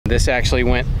This actually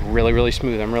went really, really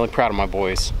smooth. I'm really proud of my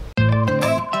boys.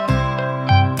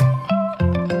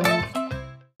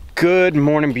 Good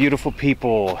morning, beautiful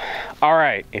people. All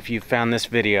right, if you found this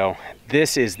video,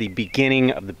 this is the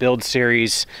beginning of the build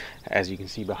series. As you can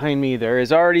see behind me, there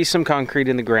is already some concrete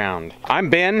in the ground. I'm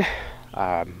Ben.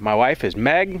 My wife is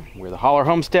Meg. We're the Hollar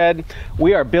Homestead.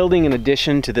 We are building an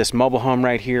addition to this mobile home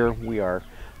right here. We are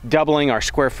doubling our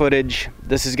square footage.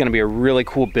 This is gonna be a really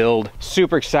cool build.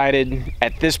 Super excited.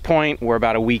 At this point, we're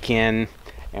about a week in,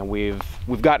 and we've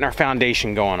gotten our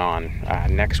foundation going on.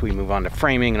 Next we move on to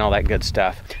framing and all that good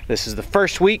stuff. This is the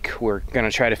first week. We're gonna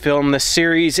try to film this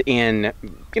series in,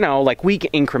 like week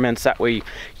increments. That way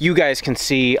you guys can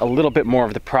see a little bit more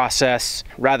of the process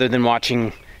rather than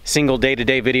watching single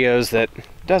day-to-day videos that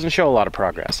doesn't show a lot of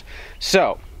progress.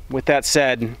 So with that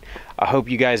said, I hope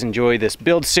you guys enjoy this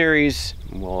build series.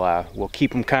 We'll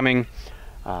keep them coming.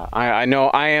 I know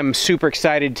I am super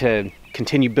excited to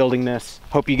continue building this.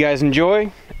 Hope you guys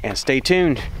enjoy and stay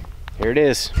tuned. Here it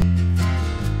is.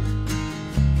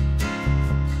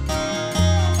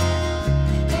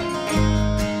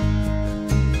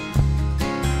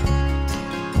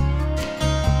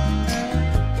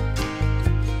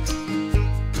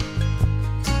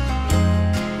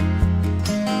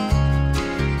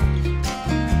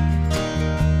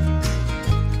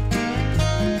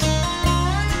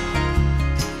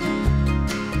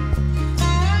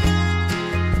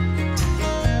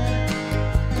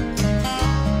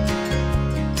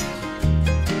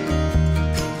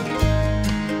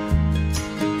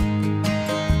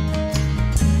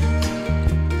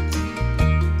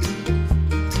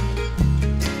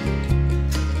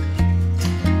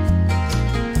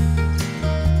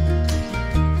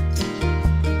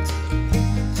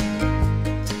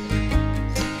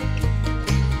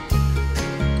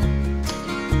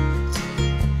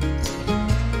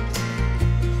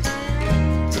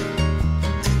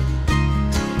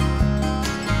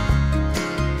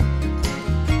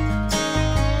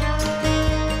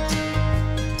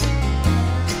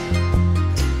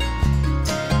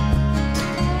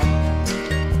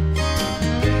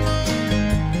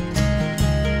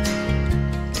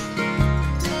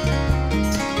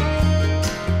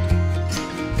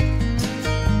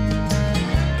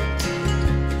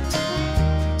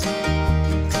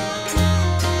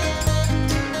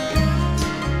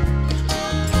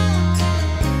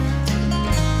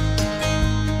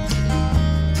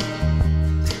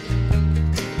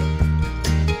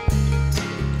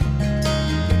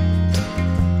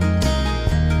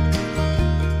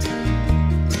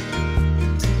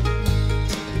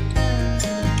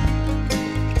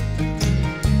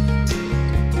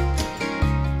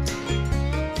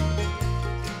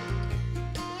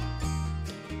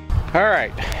 All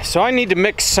right, so I need to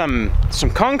mix some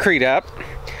concrete up,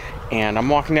 and I'm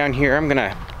walking down here. I'm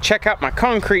gonna check out my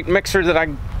concrete mixer that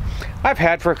I've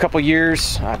had for a couple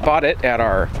years. I bought it at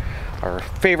our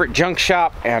favorite junk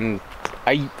shop, and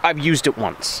I've used it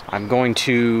once. I'm going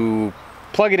to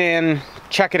plug it in,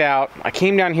 check it out. I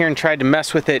came down here and tried to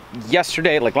mess with it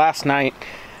yesterday, like last night,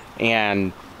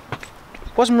 and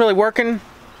it wasn't really working.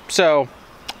 So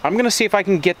I'm gonna see if I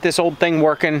can get this old thing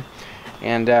working,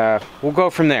 and we'll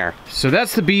go from there. So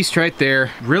that's the beast right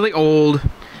there, really old.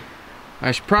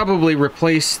 I should probably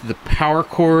replace the power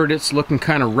cord. It's looking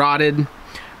kind of rotted.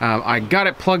 I got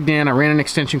it plugged in. I ran an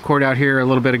extension cord out here a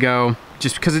little bit ago,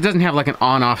 just because it doesn't have like an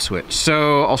on-off switch.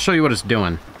 So I'll show you what it's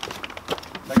doing.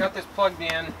 I got this plugged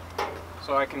in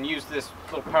so I can use this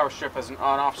little power strip as an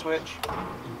on-off switch.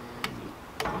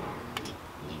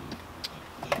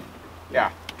 Yeah,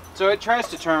 so it tries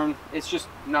to turn, it's just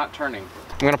not turning.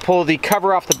 I'm gonna pull the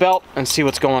cover off the belt and see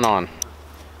what's going on.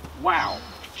 Wow.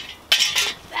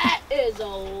 That is a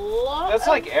lot. That's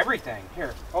like everything.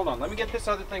 Here, hold on. Let me get this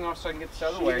other thing off so I can get this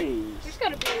out of the way. There's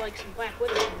gotta be like some black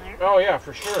widows in there. Oh yeah,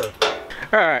 for sure.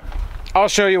 All right, I'll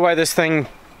show you why this thing,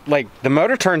 like the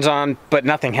motor turns on, but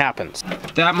nothing happens.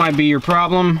 That might be your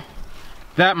problem.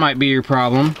 That might be your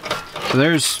problem. So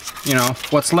there's,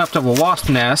 what's left of a wasp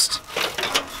nest,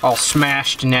 all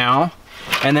smashed now.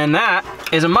 And then that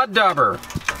is a mud dauber.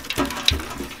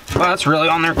 Well, that's really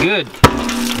on there good.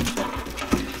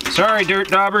 Sorry, dirt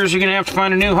daubers, you're gonna have to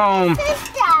find a new home.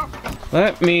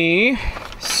 Let me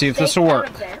see if this will work.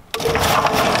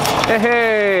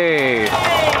 Hey!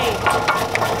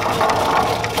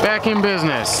 Back in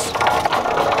business.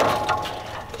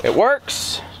 It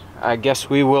works. I guess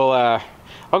we will, I'll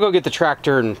go get the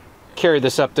tractor and carry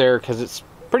this up there because it's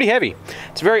pretty heavy.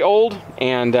 It's very old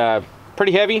and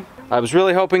pretty heavy. I was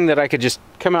really hoping that I could just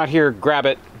come out here, grab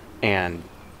it, and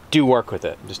do work with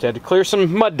it. Just had to clear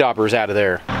some mud daubers out of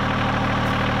there.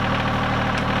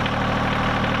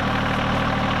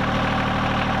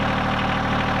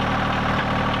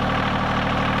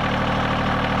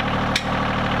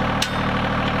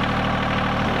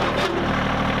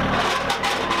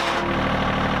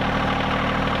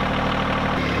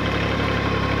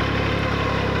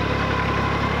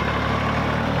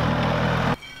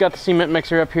 got the cement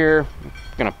mixer up here.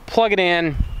 Gonna plug it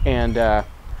in and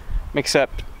mix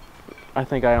up. I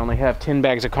think I only have 10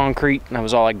 bags of concrete, and that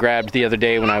was all I grabbed the other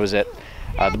day when I was at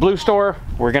the blue store.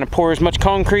 We're gonna pour as much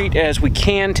concrete as we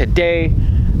can today.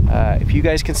 If you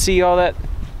guys can see all that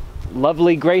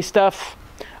lovely gray stuff,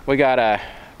 we got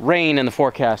rain in the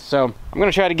forecast. So I'm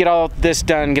gonna try to get all this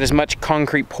done, get as much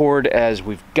concrete poured as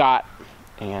we've got,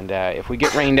 and if we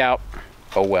get rained out,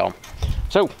 oh well.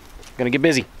 So, gonna get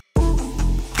busy.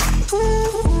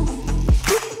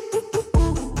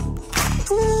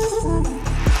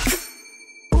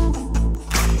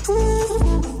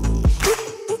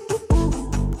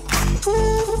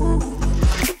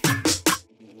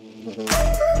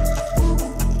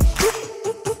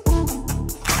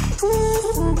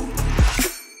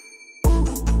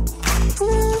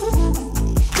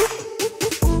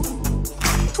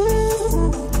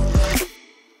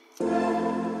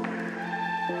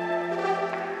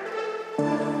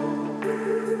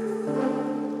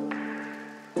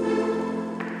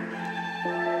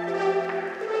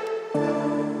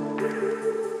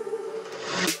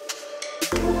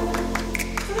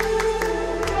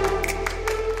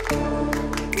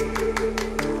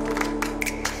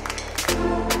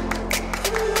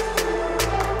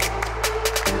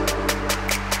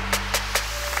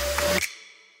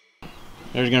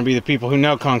 There's gonna be the people who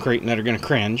know concrete and that are gonna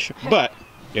cringe, but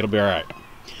it'll be all right.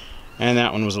 And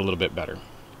that one was a little bit better.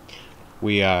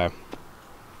 We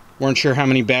weren't sure how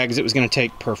many bags it was gonna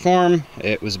take per form.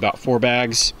 It was about 4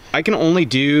 bags. I can only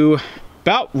do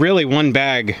about really 1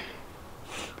 bag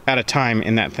at a time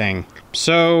in that thing.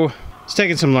 So it's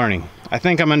taking some learning. I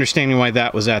think I'm understanding why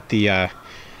that was at the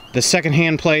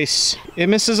secondhand place. It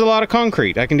misses a lot of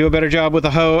concrete. I can do a better job with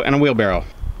a hoe and a wheelbarrow.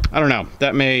 I don't know,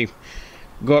 that may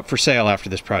go up for sale after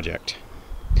this project.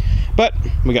 But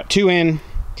we got 2 in.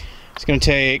 It's gonna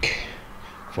take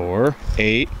 4,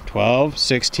 8, 12,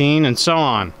 16, and so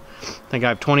on. I think I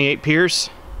have 28 piers.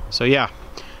 So yeah,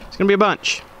 it's gonna be a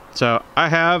bunch. So I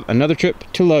have another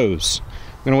trip to Lowe's.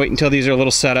 I'm gonna wait until these are a little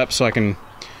set up so I can,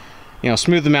 you know,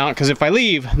 smooth them out, because if I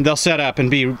leave, they'll set up and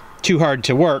be too hard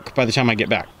to work by the time I get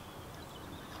back.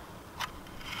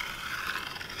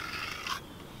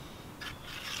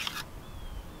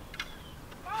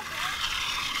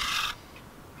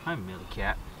 Hi, Millie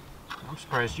Cat. I'm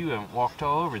surprised you haven't walked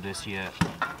all over this yet.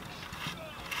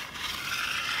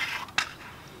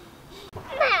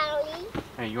 Molly.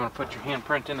 Hey, you want to put your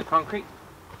handprint in the concrete?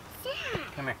 Yeah.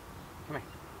 Come here. Come here.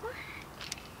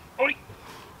 Oi!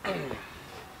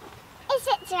 Is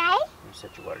it dry? Let me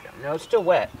set your water down. No, it's still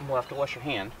wet. We'll have to wash your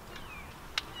hand.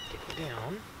 Get it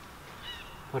down.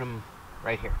 Put them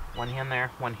right here. One hand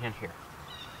there, one hand here.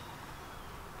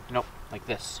 Nope, like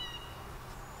this.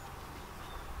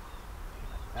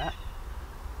 That.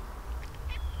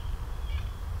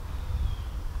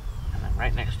 And then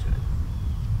right next to it.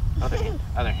 Other hand,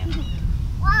 other hand.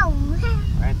 Wow.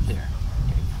 Right there.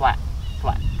 Okay, flat,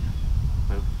 flat.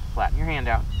 Move, flatten your hand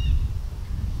out.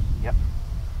 Yep.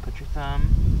 Put your thumb.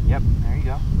 Yep, there you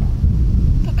go.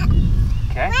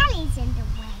 Okay. Molly's in the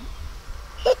way.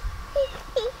 Look,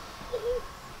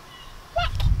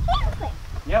 handprint.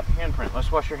 Yep, handprint. Let's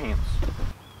wash your hands.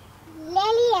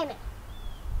 Lily,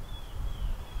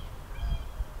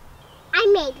 I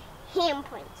made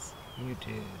handprints. You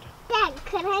did. Dad,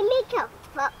 could I make a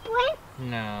footprint?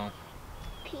 No.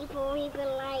 People will be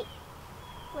like,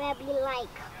 what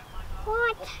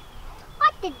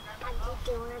did Buggy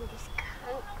do on this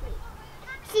concrete?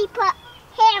 She put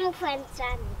handprints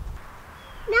on it.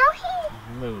 No, he...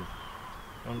 Move.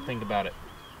 Don't think about it.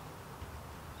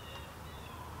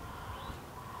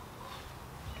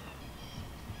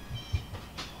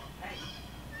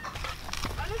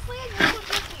 Honestly, I just would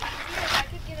just be easier if I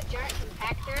could get a giant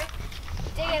compactor,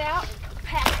 dig it out, and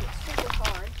compact it super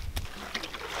hard.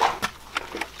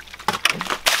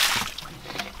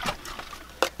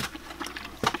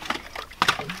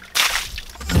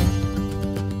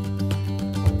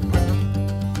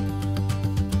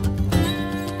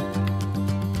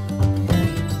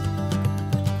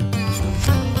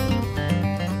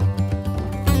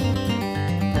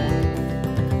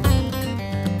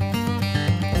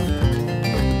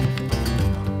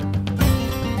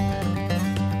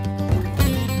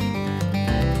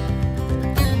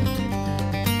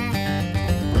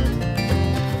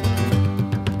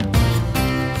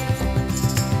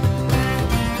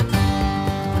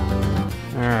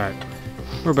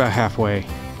 We're about halfway.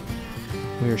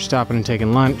 We are stopping and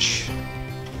taking lunch.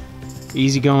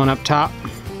 Easy going up top.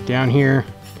 Down here,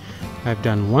 I've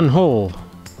done 1 hole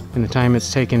in the time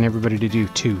it's taken everybody to do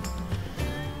 2.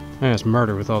 That's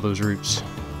murder with all those roots.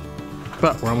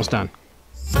 But we're almost done.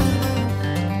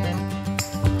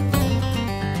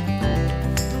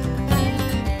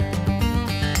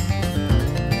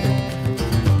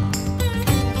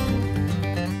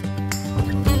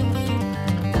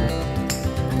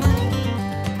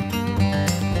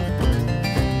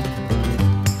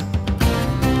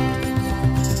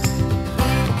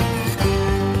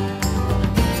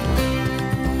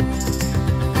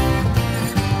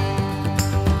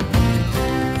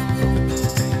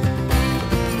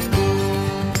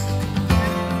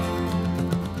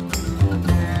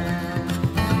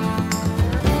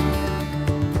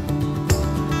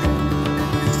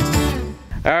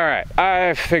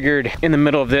 I figured in the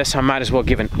middle of this, I might as well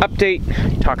give an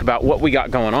update, talk about what we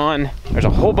got going on. There's a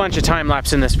whole bunch of time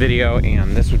lapse in this video,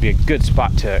 and this would be a good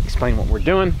spot to explain what we're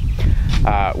doing.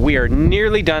 We are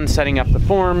nearly done setting up the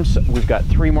forms. We've got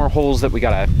 3 more holes that we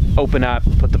gotta open up,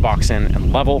 put the box in,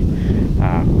 and level.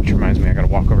 Which reminds me, I gotta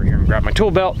walk over here and grab my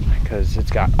tool belt because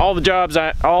it's got all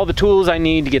the tools I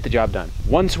need to get the job done.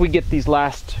 Once we get these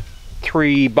last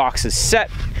 3 boxes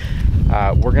set,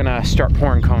 we're gonna start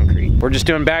pouring concrete. We're just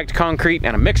doing bagged concrete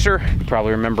and a mixer. You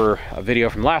probably remember a video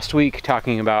from last week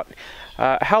talking about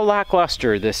how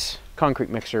lackluster this concrete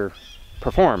mixer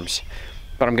performs,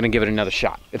 but I'm gonna give it another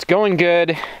shot. It's going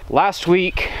good. Last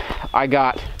week, I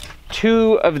got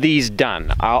 2 of these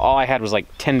done. All I had was like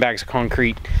 10 bags of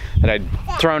concrete that I'd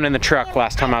thrown in the truck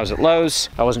last time I was at Lowe's.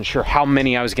 I wasn't sure how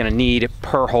many I was gonna need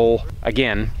per hole.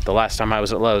 Again, the last time I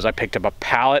was at Lowe's, I picked up a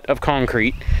pallet of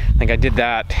concrete. I think I did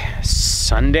that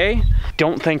Sunday.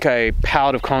 Don't think a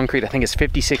pallet of concrete, I think it's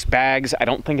 56 bags. I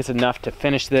don't think it's enough to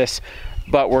finish this,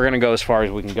 but we're gonna go as far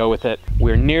as we can go with it.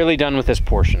 We're nearly done with this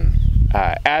portion.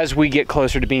 As we get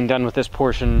closer to being done with this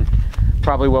portion,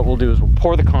 probably what we'll do is we'll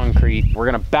pour the concrete. We're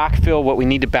gonna backfill what we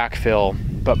need to backfill.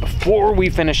 But before we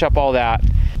finish up all that,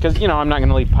 because you know, I'm not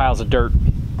gonna leave piles of dirt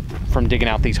from digging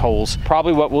out these holes.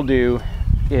 Probably what we'll do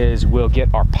is we'll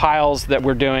get our piles that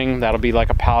we're doing. That'll be like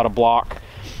a pallet of block.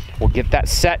 We'll get that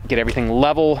set, get everything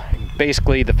level.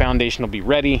 Basically, the foundation will be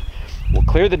ready. We'll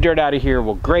clear the dirt out of here.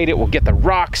 We'll grade it. We'll get the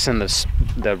rocks and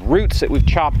the roots that we've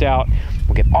chopped out.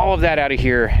 We'll get all of that out of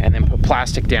here and then put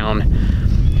plastic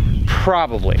down.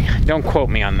 Probably, don't quote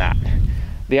me on that.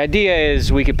 The idea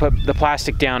is we could put the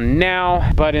plastic down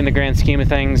now, but in the grand scheme of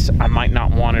things, I might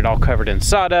not want it all covered in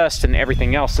sawdust and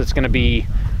everything else that's gonna be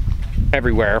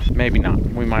everywhere. Maybe not.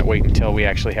 We might wait until we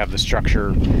actually have the structure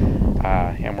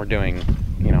and we're doing,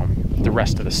 you know, the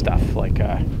rest of the stuff like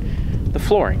the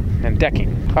flooring and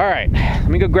decking. All right, let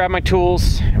me go grab my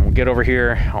tools and we'll get over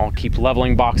here. I'll keep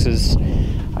leveling boxes.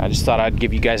 I just thought I'd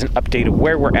give you guys an update of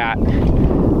where we're at.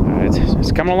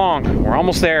 It's coming along. We're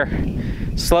almost there.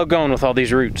 Slow going with all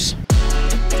these roots.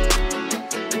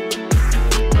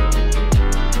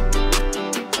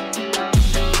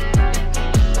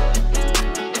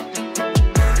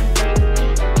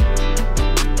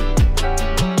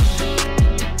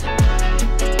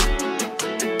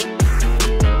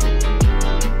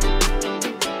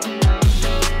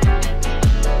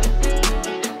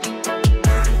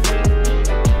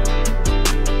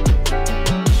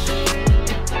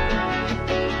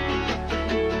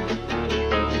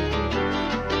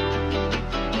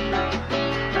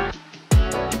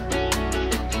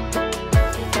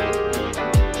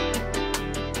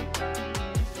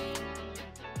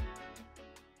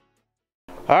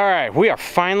 All right, we are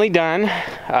finally done.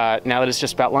 Now that it's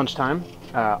just about lunchtime.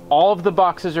 All of the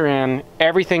boxes are in,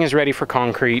 everything is ready for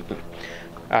concrete.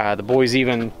 The boys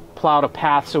even plowed a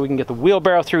path so we can get the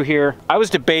wheelbarrow through here. I was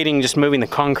debating just moving the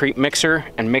concrete mixer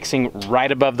and mixing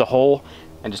right above the hole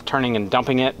and just turning and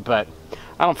dumping it, but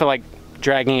I don't feel like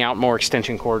dragging out more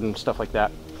extension cord and stuff like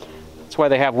that. That's why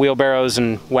they have wheelbarrows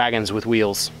and wagons with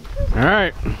wheels. All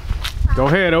right, go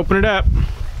ahead, open it up.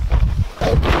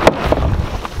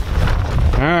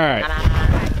 All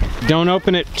right, don't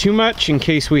open it too much in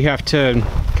case we have to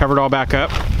cover it all back up.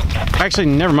 Actually,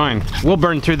 never mind, we'll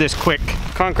burn through this quick.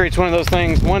 Concrete's one of those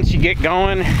things, once you get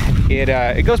going,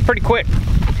 it goes pretty quick,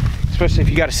 especially if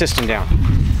you got a system down.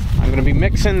 I'm gonna be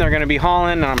mixing, they're gonna be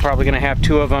hauling, and I'm probably gonna have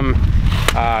 2 of them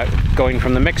going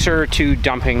from the mixer to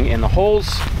dumping in the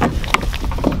holes.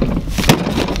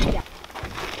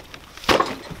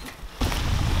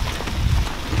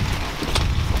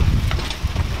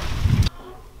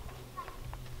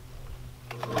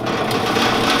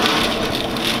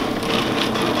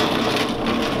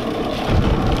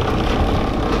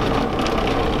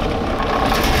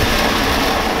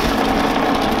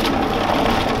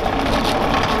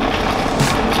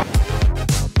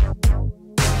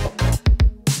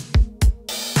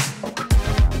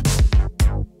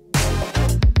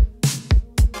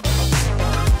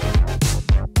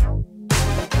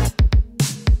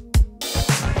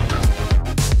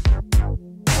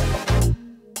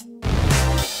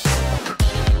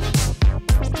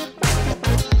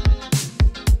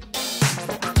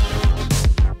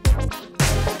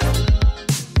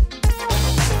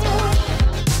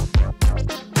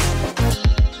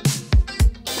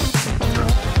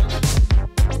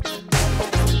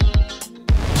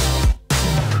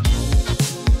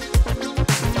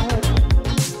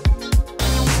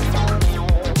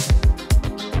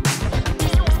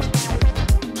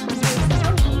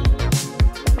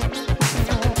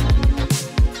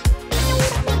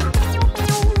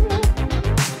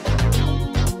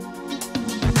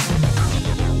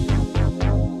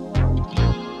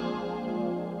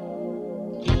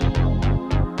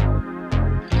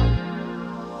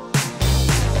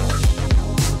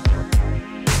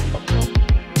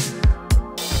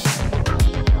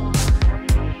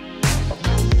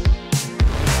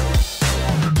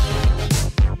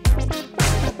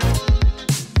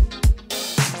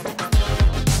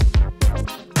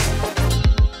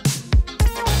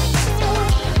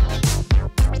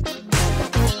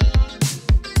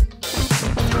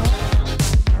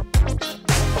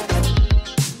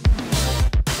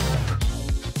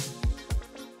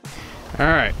 All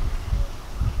right,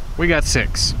 we got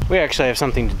 6. We actually have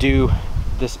something to do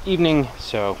this evening,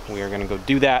 so we are gonna go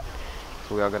do that.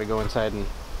 So we all gotta go inside and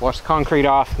wash the concrete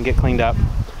off and get cleaned up.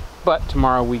 But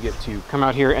tomorrow we get to come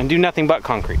out here and do nothing but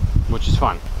concrete, which is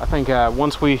fun. I think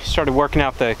once we started working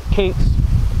out the kinks,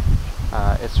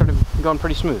 it started going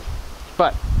pretty smooth.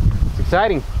 But it's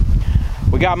exciting.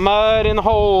 We got mud in the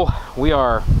hole. We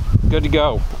are good to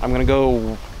go. I'm gonna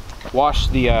go wash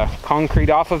the concrete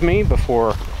off of me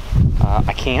before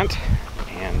I can't,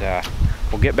 and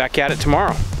we'll get back at it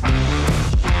tomorrow.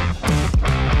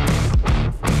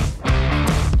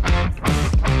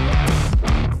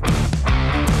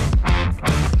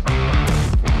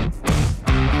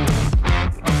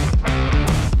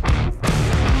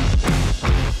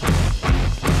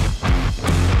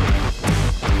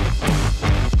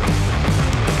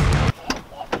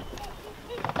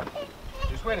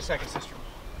 Just wait a second, sister.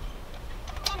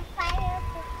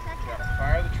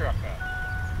 Fire the truck up.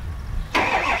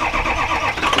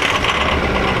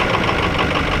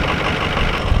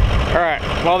 All right,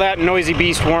 while that noisy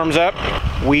beast warms up,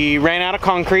 we ran out of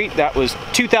concrete. That was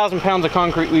 2,000 pounds of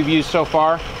concrete we've used so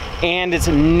far, and it's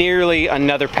nearly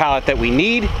another pallet that we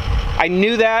need. I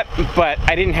knew that, but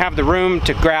I didn't have the room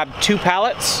to grab 2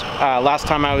 pallets last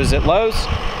time I was at Lowe's.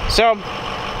 So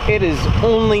it is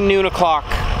only noon o'clock.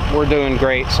 We're doing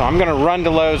great. So I'm gonna run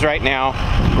to Lowe's right now,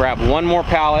 grab 1 more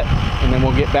pallet, and then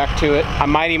we'll get back to it. I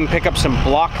might even pick up some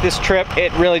block this trip.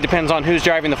 It really depends on who's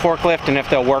driving the forklift and if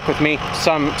they'll work with me.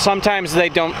 Sometimes they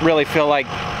don't really feel like,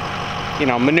 you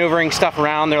know, maneuvering stuff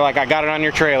around. They're like, I got it on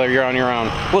your trailer, you're on your own.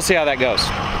 We'll see how that goes.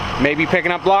 Maybe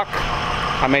picking up block.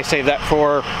 I may save that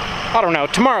for, I don't know,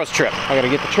 tomorrow's trip. I gotta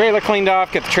get the trailer cleaned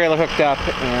off, get the trailer hooked up,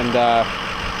 and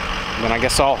then I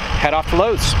guess I'll head off to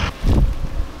Lowe's.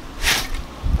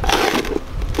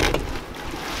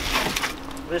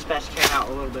 This batch came out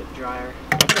a little bit drier.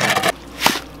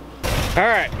 All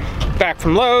right, back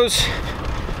from Lowe's.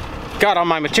 Got all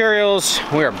my materials.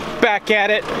 We're back at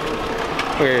it.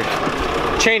 We're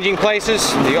changing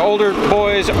places. The older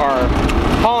boys are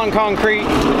hauling concrete.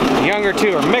 The younger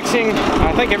 2 are mixing.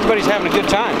 I think everybody's having a good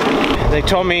time. They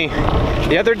told me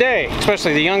the other day,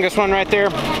 especially the youngest one right there,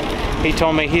 he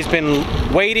told me he's been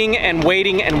waiting and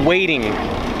waiting and waiting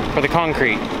for the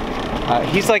concrete.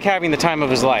 He's like having the time of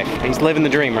his life. He's living the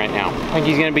dream right now. I think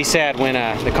he's gonna be sad when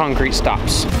the concrete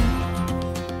stops.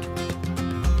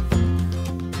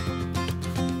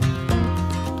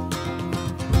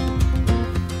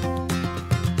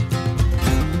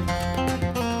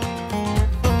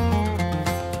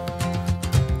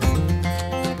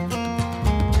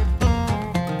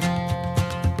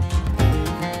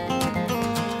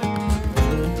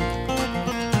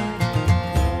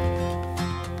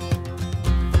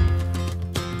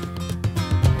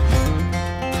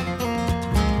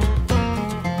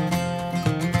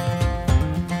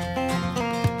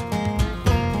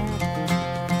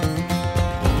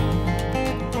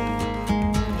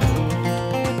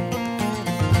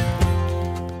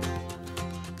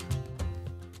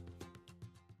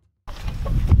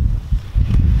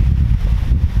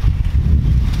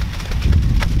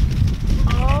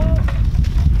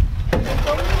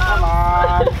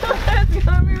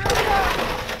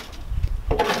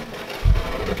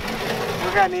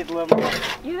 I need a little more.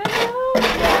 You don't know?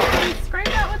 Can you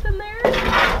scrape out what's in there?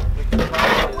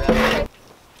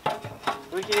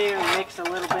 We can even mix a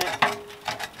little bit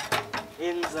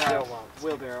in the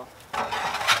wheelbarrow.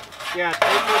 Yeah,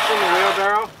 take what's in the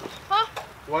wheelbarrow. Huh?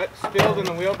 What spilled in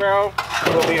the wheelbarrow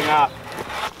will be enough.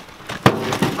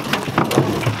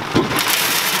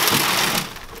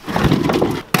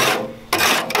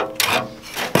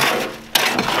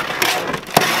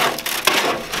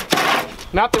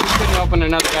 Not that we couldn't open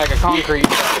another bag of concrete.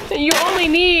 You only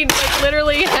need like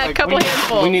literally a couple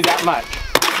handfuls. We need that much.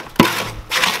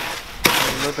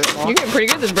 A little bit more. You're getting pretty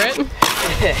good at this, Brett.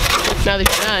 Now that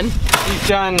you're done. He's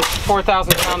done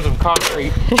 4,000 pounds of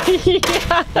concrete.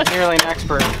 Yeah. He's nearly an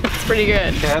expert. That's pretty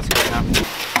good. Okay, that's good enough.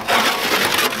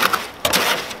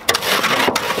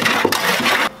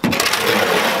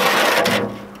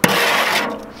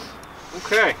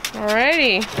 Okay.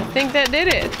 Alrighty. I think that did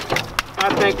it. I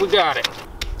think we got it.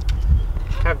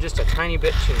 Have just a tiny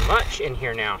bit too much in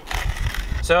here now.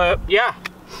 So yeah.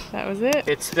 That was it.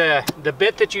 It's the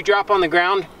bit that you drop on the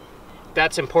ground.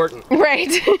 That's important. Right.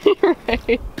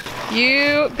 Right.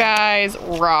 You guys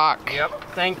rock. Yep.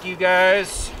 Thank you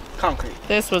guys. Concrete.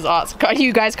 This was awesome.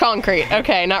 You guys concrete.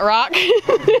 Okay, not rock.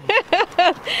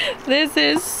 This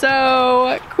is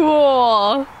so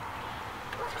cool.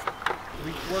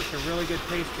 We worked a really good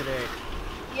pace today.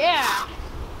 Yeah.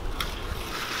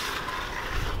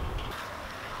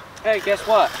 Hey, guess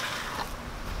what?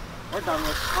 We're done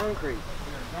with concrete.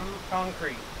 We're done with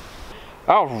concrete.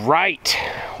 All right,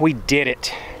 we did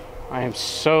it. I am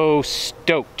so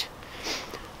stoked.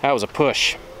 That was a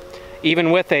push.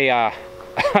 Even with a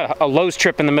a Lowe's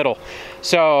trip in the middle.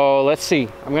 So let's see,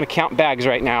 I'm gonna count bags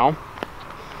right now.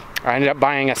 I ended up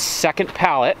buying a second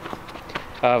pallet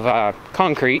of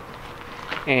concrete.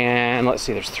 And let's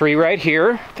see, there's 3 right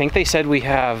here. I think they said we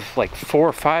have like 4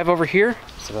 or 5 over here.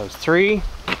 So those 3,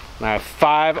 and I have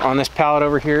 5 on this pallet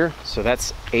over here. So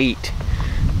that's 8.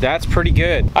 That's pretty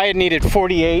good. I had needed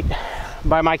 48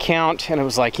 by my count, and it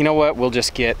was like, you know what, we'll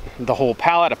just get the whole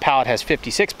pallet. A pallet has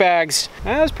 56 bags.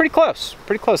 That was pretty close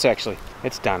actually.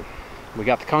 It's done. We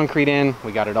got the concrete in,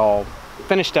 we got it all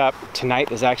finished up.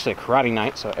 Tonight is actually a karate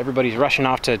night, so everybody's rushing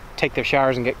off to take their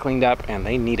showers and get cleaned up, and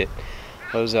they need it.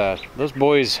 Those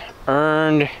boys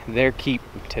earned their keep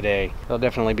today. They'll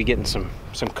definitely be getting some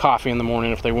coffee in the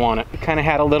morning if they want it. We kind of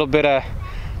had a little bit of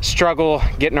struggle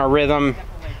getting our rhythm,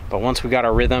 but once we got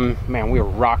our rhythm, man, we were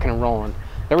rocking and rolling.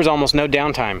 There was almost no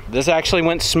downtime. This actually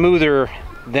went smoother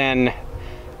than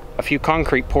a few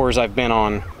concrete pours I've been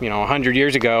on. You know, 100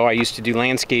 years ago, I used to do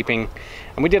landscaping,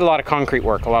 and we did a lot of concrete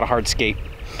work, a lot of hardscape,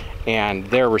 and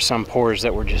there were some pours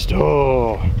that were just,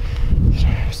 oh,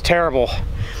 it was terrible.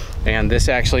 And this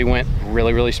actually went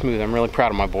really, really smooth. I'm really proud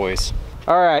of my boys.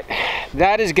 All right,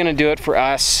 that is gonna do it for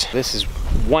us. This is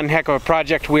one heck of a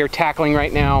project we are tackling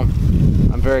right now.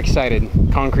 I'm very excited.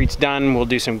 Concrete's done. We'll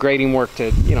do some grading work to,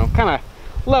 you know, kind of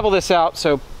level this out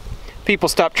so people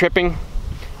stop tripping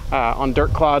on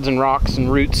dirt clods and rocks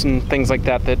and roots and things like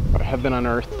that that have been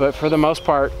unearthed. But for the most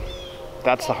part,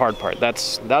 that's the hard part.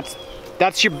 That's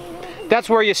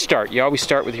where you start. You always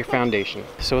start with your foundation.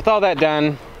 So with all that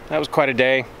done, that was quite a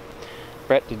day.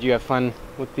 Brett, did you have fun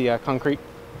with the concrete?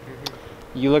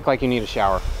 Mm-hmm. You look like you need a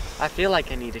shower. I feel like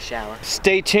I need a shower.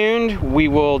 Stay tuned. We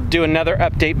will do another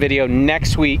update video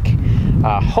next week.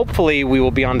 Hopefully we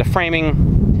will be on to framing.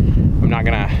 I'm not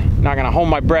gonna hold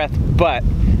my breath, but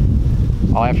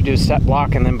all I have to do is set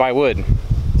block and then buy wood.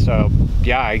 So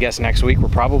yeah, I guess next week we're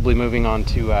probably moving on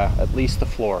to at least the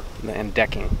floor and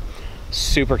decking.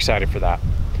 Super excited for that.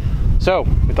 So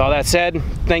with all that said,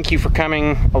 thank you for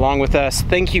coming along with us.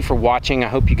 Thank you for watching. I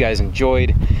hope you guys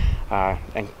enjoyed,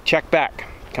 and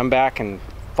come back and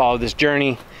follow this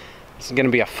journey. This is gonna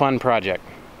be a fun project.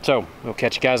 So we'll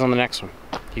catch you guys on the next one.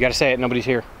 You gotta say it, nobody's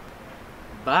here.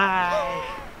 Bye.